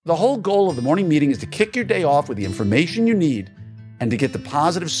The whole goal of the morning meeting is to kick your day off with the information you need and to get the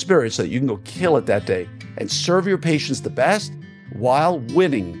positive spirit so that you can go kill it that day and serve your patients the best while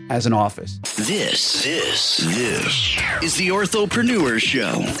winning as an office. This is the Orthopreneur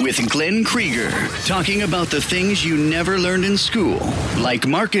Show with Glenn Krieger, talking about the things you never learned in school, like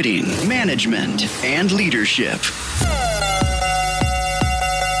marketing, management, and leadership.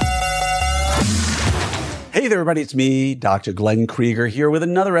 Hey there, everybody. It's me, Dr. Glenn Krieger, here with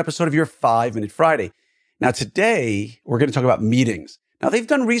another episode of your 5-Minute Friday. Now, today, we're going to talk about meetings. Now, they've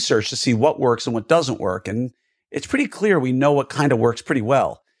done research to see what works and what doesn't work, and it's pretty clear we know what kind of works pretty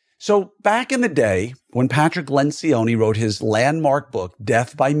well. So back in the day, when Patrick Lencioni wrote his landmark book,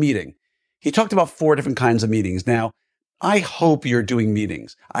 Death by Meeting, he talked about 4 different kinds of meetings. Now, I hope you're doing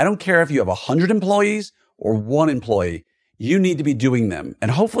meetings. I don't care if you have 100 employees or 1 employee. You need to be doing them.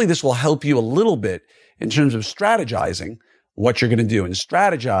 And hopefully this will help you a little bit in terms of strategizing what you're going to do. And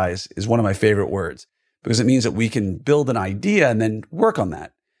strategize is one of my favorite words because it means that we can build an idea and then work on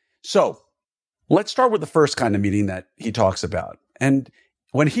that. So let's start with the first kind of meeting that he talks about. And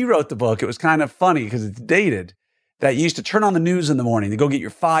when he wrote the book, it was kind of funny because it's dated that you used to turn on the news in the morning to go get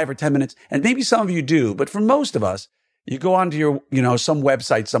your 5 or 10 minutes. And maybe some of you do, but for most of us, you go onto your, some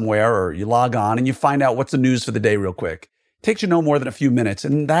website somewhere or you log on and you find out what's the news for the day real quick. It takes you no more than a few minutes.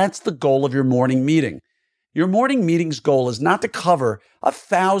 And that's the goal of your morning meeting. Your morning meeting's goal is not to cover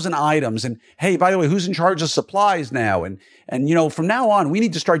 1,000 items. And hey, by the way, who's in charge of supplies now? And from now on, we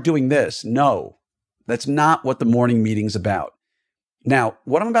need to start doing this. No, that's not what the morning meeting's about. Now,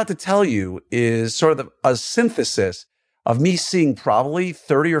 what I'm about to tell you is sort of a synthesis of me seeing probably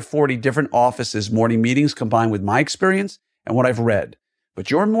 30 or 40 different offices' morning meetings combined with my experience and what I've read. But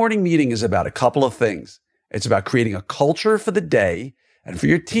your morning meeting is about a couple of things. It's about creating a culture for the day and for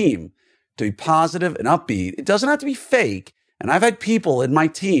your team to be positive and upbeat. It doesn't have to be fake. And I've had people in my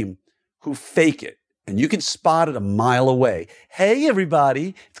team who fake it, and you can spot it a mile away. Hey,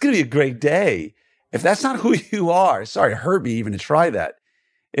 everybody, it's going to be a great day. If that's not who you are, sorry, it hurt me even to try that.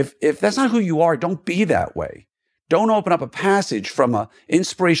 If that's not who you are, don't be that way. Don't open up a passage from an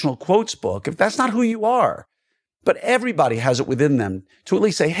inspirational quotes book if that's not who you are. But everybody has it within them to at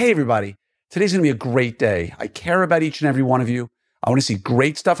least say, hey, everybody, today's going to be a great day. I care about each and every one of you. I want to see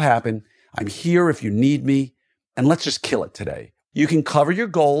great stuff happen. I'm here if you need me, and let's just kill it today. You can cover your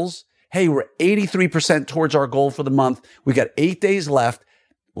goals. Hey, we're 83% towards our goal for the month. We got 8 days left.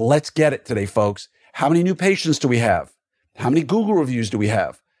 Let's get it today, folks. How many new patients do we have? How many Google reviews do we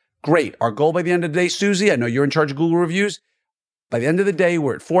have? Great. Our goal by the end of the day, Susie, I know you're in charge of Google reviews. By the end of the day,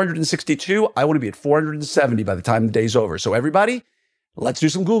 we're at 462. I want to be at 470 by the time the day's over. So everybody, let's do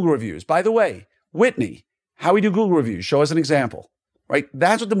some Google reviews. By the way, Whitney, how we do Google reviews? Show us an example. Right?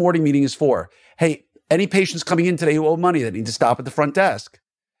 That's what the morning meeting is for. Hey, any patients coming in today who owe money that need to stop at the front desk?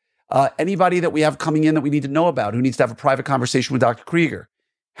 Anybody that we have coming in that we need to know about who needs to have a private conversation with Dr. Krieger?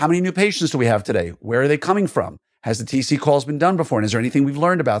 How many new patients do we have today? Where are they coming from? Has the TC calls been done before? And is there anything we've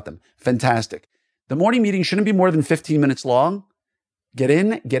learned about them? Fantastic. The morning meeting shouldn't be more than 15 minutes long. Get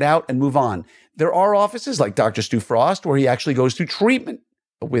in, get out, and move on. There are offices like Dr. Stu Frost where he actually goes through treatment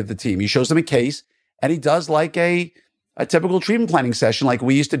with the team. He shows them a case and he does like a typical treatment planning session like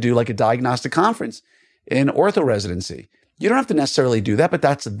we used to do, like a diagnostic conference in ortho residency. You don't have to necessarily do that, but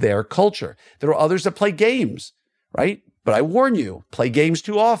that's their culture. There are others that play games, right? But I warn you, play games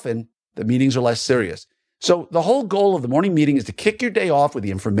too often, the meetings are less serious. So the whole goal of the morning meeting is to kick your day off with the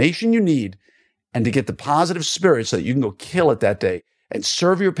information you need and to get the positive spirit so that you can go kill it that day and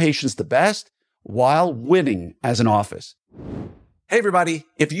serve your patients the best while winning as an office. Hey, everybody,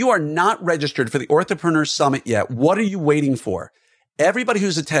 if you are not registered for the Orthopreneur Summit yet, what are you waiting for? Everybody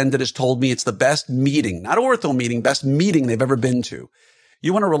who's attended has told me it's the best meeting, not ortho meeting, best meeting they've ever been to.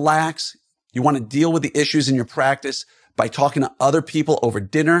 You want to relax. You want to deal with the issues in your practice by talking to other people over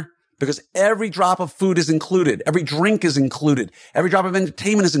dinner because every drop of food is included. Every drink is included. Every drop of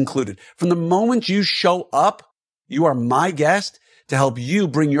entertainment is included. From the moment you show up, you are my guest to help you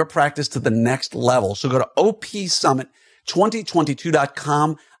bring your practice to the next level. So go to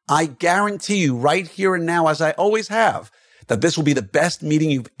opsummit2022.com. I guarantee you right here and now, as I always have, that this will be the best meeting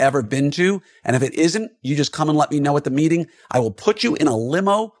you've ever been to. And if it isn't, you just come and let me know at the meeting. I will put you in a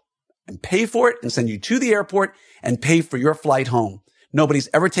limo and pay for it and send you to the airport and pay for your flight home. Nobody's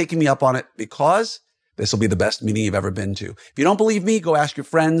ever taken me up on it because this will be the best meeting you've ever been to. If you don't believe me, go ask your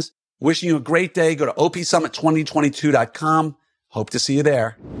friends. Wishing you a great day. Go to opsummit2022.com. Hope to see you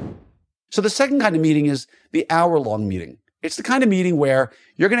there. So the second kind of meeting is the hour-long meeting. It's the kind of meeting where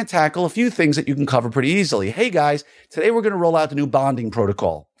you're going to tackle a few things that you can cover pretty easily. Hey guys, today we're going to roll out the new bonding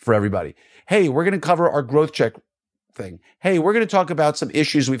protocol for everybody. Hey, we're going to cover our growth check thing. Hey, we're going to talk about some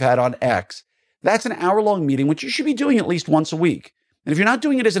issues we've had on X. That's an hour-long meeting, which you should be doing at least once a week. And if you're not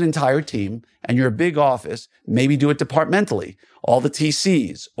doing it as an entire team and you're a big office, maybe do it departmentally. All the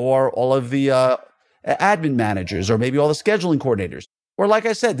TCs or all of the admin managers or maybe all the scheduling coordinators. Or like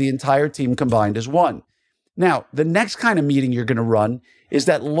I said, the entire team combined as one. Now, the next kind of meeting you're going to run is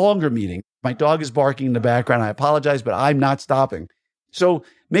that longer meeting. My dog is barking in the background. I apologize, but I'm not stopping. So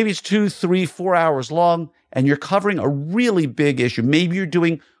maybe it's 2, 3, 4 hours long and you're covering a really big issue. Maybe you're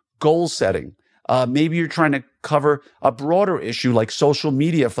doing goal setting. Maybe you're trying to cover a broader issue like social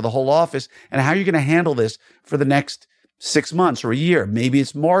media for the whole office and how you're going to handle this for the next 6 months or a year. Maybe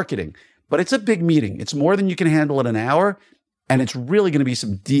it's marketing, but it's a big meeting. It's more than you can handle in an hour, and it's really going to be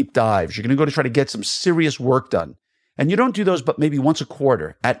some deep dives. You're going to go to try to get some serious work done. And you don't do those but maybe once a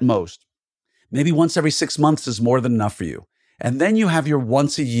quarter at most. Maybe once every 6 months is more than enough for you. And then you have your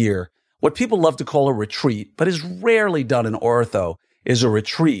once a year, what people love to call a retreat, but is rarely done in ortho, is a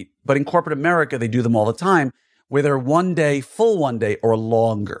retreat. But in corporate America, they do them all the time, where they're 1 day, full 1 day, or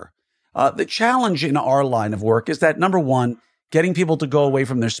longer. The challenge in our line of work is that, number one, getting people to go away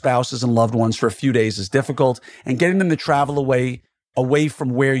from their spouses and loved ones for a few days is difficult, and getting them to travel away from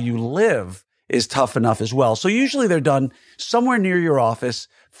where you live is tough enough as well. So usually they're done somewhere near your office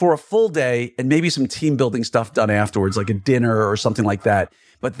for a full day and maybe some team building stuff done afterwards, like a dinner or something like that.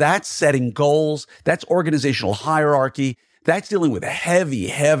 But that's setting goals. That's organizational hierarchy. That's dealing with heavy,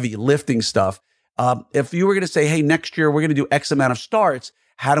 heavy lifting stuff. If you were going to say, hey, next year we're going to do X amount of starts,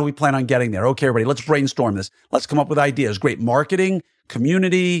 how do we plan on getting there? Okay, everybody, let's brainstorm this. Let's come up with ideas. Great marketing,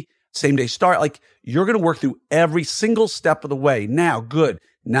 community, same day start. Like you're going to work through every single step of the way. Now, good.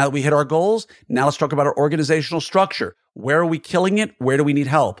 Now that we hit our goals, now let's talk about our organizational structure. Where are we killing it? Where do we need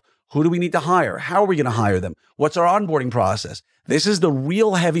help? Who do we need to hire? How are we going to hire them? What's our onboarding process? This is the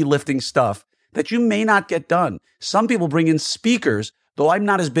real heavy lifting stuff that you may not get done. Some people bring in speakers, though I'm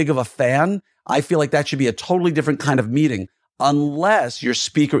not as big of a fan. I feel like that should be a totally different kind of meeting unless your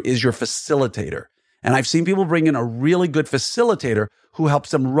speaker is your facilitator. And I've seen people bring in a really good facilitator who helps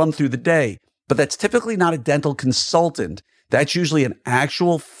them run through the day, but that's typically not a dental consultant. That's usually an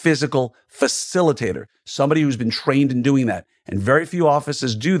actual physical facilitator, somebody who's been trained in doing that. And very few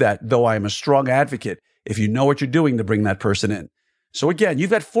offices do that, though I am a strong advocate if you know what you're doing to bring that person in. So again, you've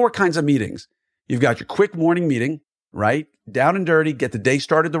got 4 kinds of meetings. You've got your quick morning meeting, right? Down and dirty, get the day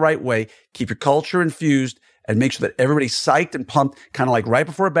started the right way, keep your culture infused, and make sure that everybody's psyched and pumped, kind of like right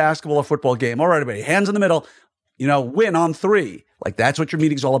before a basketball or football game. All right, everybody, hands in the middle, win on 3. Like that's what your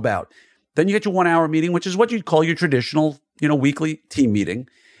meeting's all about. Then you get your 1 hour meeting, which is what you'd call your traditional, weekly team meeting.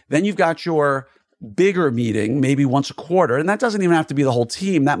 Then you've got your bigger meeting, maybe once a quarter. And that doesn't even have to be the whole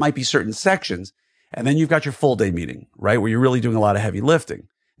team. That might be certain sections. And then you've got your full day meeting, right? Where you're really doing a lot of heavy lifting.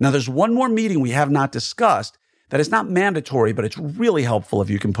 Now, there's one more meeting we have not discussed that is not mandatory, but it's really helpful if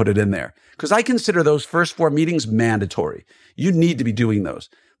you can put it in there. Because I consider those first 4 meetings mandatory. You need to be doing those.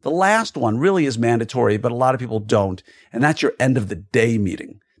 The last one really is mandatory, but a lot of people don't. And that's your end of the day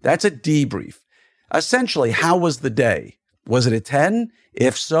meeting. That's a debrief. Essentially, how was the day? Was it a 10?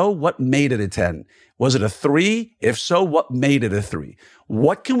 If so, what made it a 10? Was it a 3? If so, what made it a 3?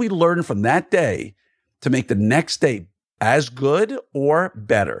 What can we learn from that day to make the next day as good or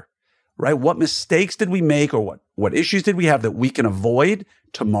better, right? What mistakes did we make or what issues did we have that we can avoid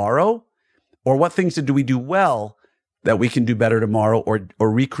tomorrow? Or what things did we do well that we can do better tomorrow or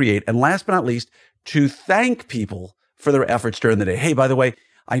recreate? And last but not least, to thank people for their efforts during the day. Hey, by the way,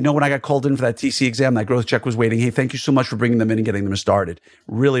 I know when I got called in for that TC exam, that growth check was waiting. Hey, thank you so much for bringing them in and getting them started.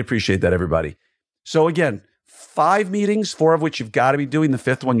 Really appreciate that, everybody. So again, 5 meetings, 4 of which you've got to be doing. The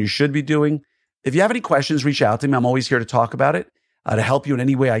 5th one you should be doing. If you have any questions, reach out to me. I'm always here to talk about it, to help you in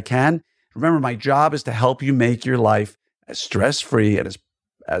any way I can. Remember, my job is to help you make your life as stress-free and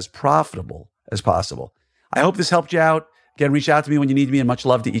as profitable as possible. I hope this helped you out. Again, reach out to me when you need me, and much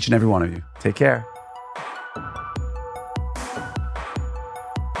love to each and every one of you. Take care.